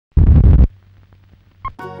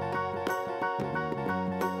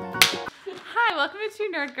welcome to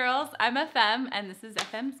Two Nerd Girls. I'm FM, and this is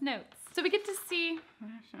FM's Notes. So we get to see...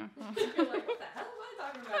 You're like, what the hell am I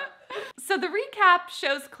talking about? So the recap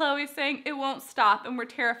shows Chloe saying it won't stop, and we're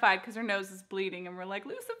terrified because her nose is bleeding, and we're like,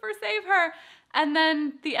 Lucifer, save her! And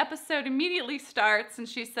then the episode immediately starts, and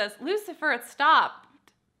she says, Lucifer, it stopped.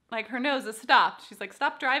 Like, her nose is stopped. She's like,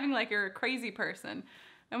 stop driving like you're a crazy person.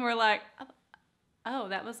 And we're like, oh,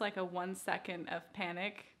 that was like a 1 second of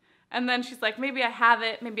panic. And then she's like, maybe I have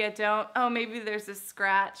it, maybe I don't. Oh, maybe there's a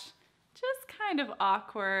scratch. Just kind of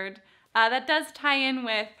awkward. That does tie in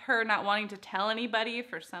with her not wanting to tell anybody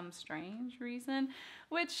for some strange reason,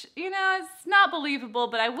 which, you know, is not believable,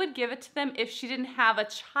 but I would give it to them if she didn't have a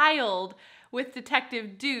child with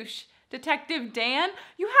Detective Douche. Detective Dan,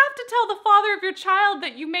 you have to tell the father of your child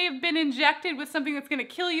that you may have been injected with something that's going to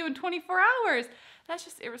kill you in 24 hours. That's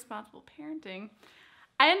just irresponsible parenting.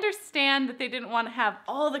 I understand that they didn't want to have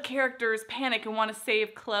all the characters panic and want to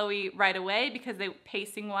save Chloe right away because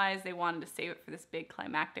pacing-wise, they wanted to save it for this big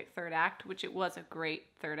climactic third act, which it was a great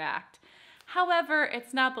third act. However,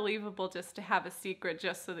 it's not believable just to have a secret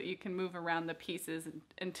just so that you can move around the pieces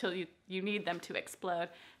until you need them to explode.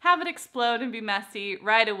 Have it explode and be messy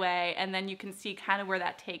right away, and then you can see kind of where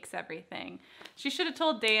that takes everything. She should have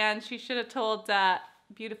told Dan. She should have told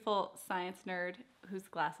beautiful science nerd whose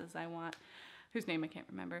glasses I want, whose name I can't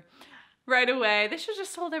remember, right away. They should have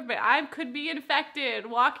just told everybody, I could be infected,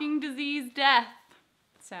 walking disease, death.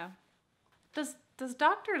 So, does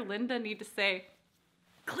Dr. Linda need to say,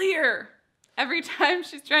 clear, every time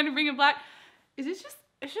she's trying to bring it black? It's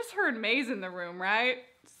just her and Maze in the room, right?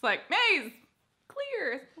 It's like, Maze,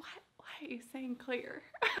 clear. Why are you saying clear?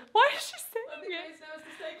 Why is she saying it? I think Maze knows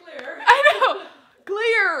to stay clear. I know,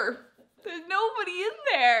 clear. There's nobody in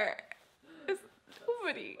there. There's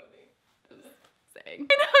nobody. Saying.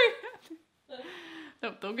 I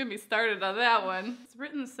know. Don't get me started on that one. It's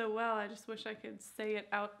written so well, I just wish I could say it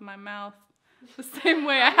out my mouth the same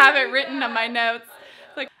way I have it written on my notes.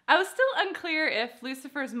 Like, I was still unclear if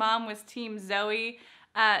Lucifer's mom was Team Zoe.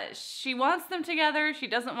 She wants them together, she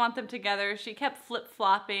doesn't want them together. She kept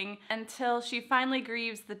flip-flopping until she finally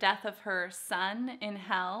grieves the death of her son in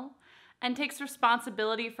hell and takes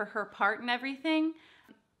responsibility for her part in everything.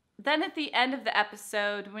 Then at the end of the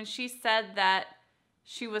episode, when she said that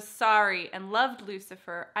she was sorry and loved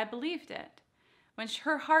Lucifer, I believed it. When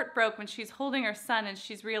her heart broke, when she's holding her son and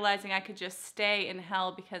she's realizing I could just stay in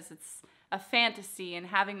hell because it's a fantasy and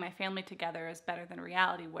having my family together is better than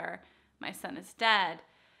reality where my son is dead.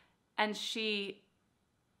 And she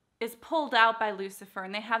is pulled out by Lucifer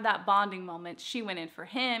and they have that bonding moment. She went in for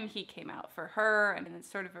him, he came out for her, and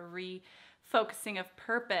it's sort of a refocusing of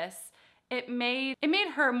purpose. It made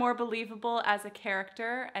her more believable as a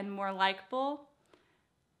character and more likable.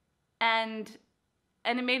 And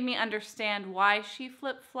it made me understand why she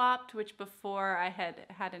flip-flopped, which before I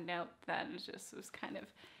had a note that it just was kind of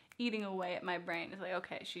eating away at my brain. It's like,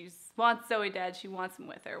 okay, she wants Zoe dead, she wants him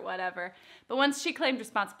with her, whatever. But once she claimed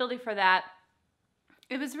responsibility for that,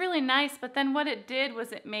 it was really nice, but then what it did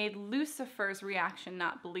was it made Lucifer's reaction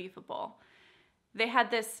not believable. They had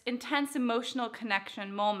this intense emotional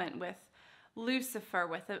connection moment with Lucifer,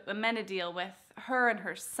 with Amenadiel, with her and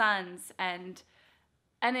her sons, and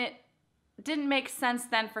it didn't make sense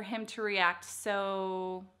then for him to react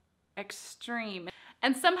so extreme.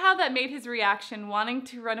 And somehow that made his reaction, wanting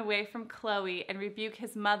to run away from Chloe and rebuke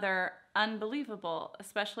his mother, unbelievable,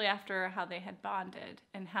 especially after how they had bonded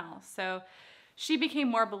in hell. So she became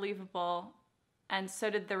more believable, and so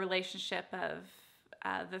did the relationship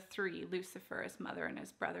of the three, Lucifer, his mother, and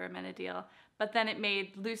his brother, Amenadiel. But then it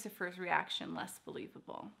made Lucifer's reaction less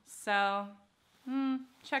believable. So,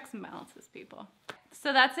 checks and balances, people.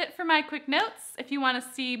 So that's it for my quick notes. If you want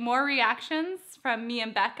to see more reactions from me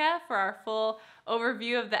and Becca for our full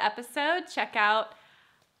overview of the episode, check out,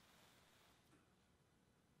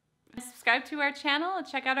 subscribe to our channel and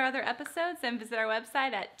check out our other episodes and visit our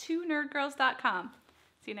website at twonerdgirls.com.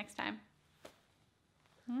 See you next time.